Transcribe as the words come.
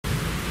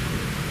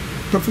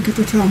Don't forget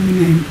to tell me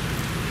your name.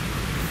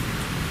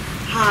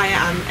 Hi,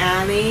 I'm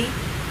Annie,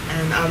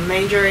 and I'm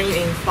majoring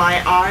in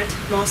fine art.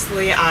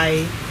 Mostly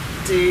I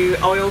do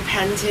oil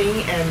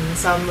painting and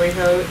some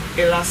little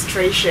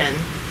illustration.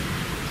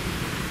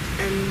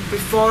 And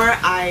before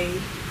I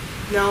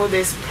know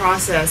this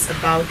process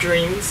about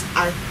dreams,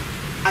 I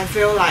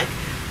feel like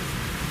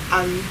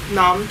I'm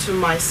numb to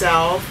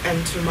myself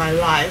and to my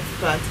life.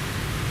 But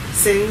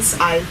since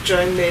I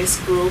joined this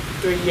group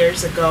 3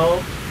 years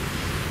ago,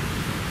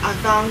 I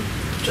found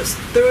just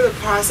through the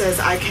process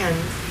I can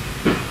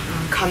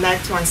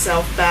connect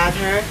myself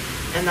better,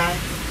 and I'm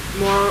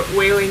more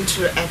willing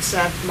to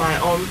accept my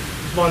own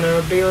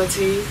vulnerable,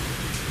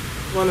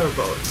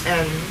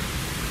 and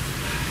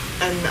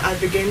I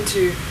begin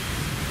to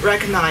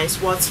recognize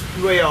what's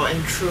real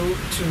and true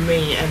to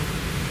me and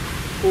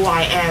who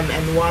I am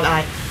and what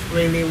I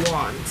really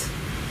want.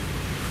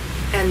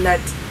 And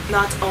that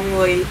not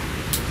only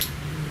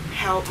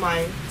help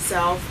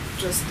myself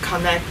just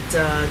connect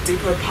the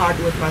deeper part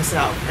with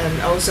myself,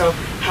 and also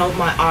help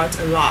my art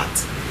a lot.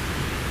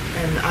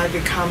 And I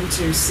become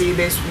to see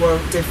this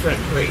world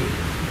differently.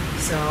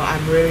 So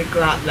I'm really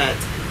glad that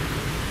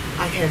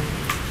I can,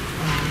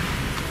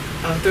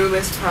 through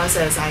this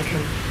process,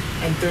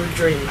 and through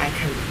dream, I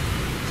can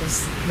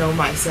just know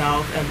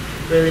myself and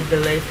really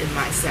believe in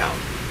myself.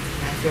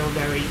 And I feel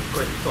very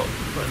grateful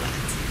for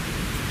that.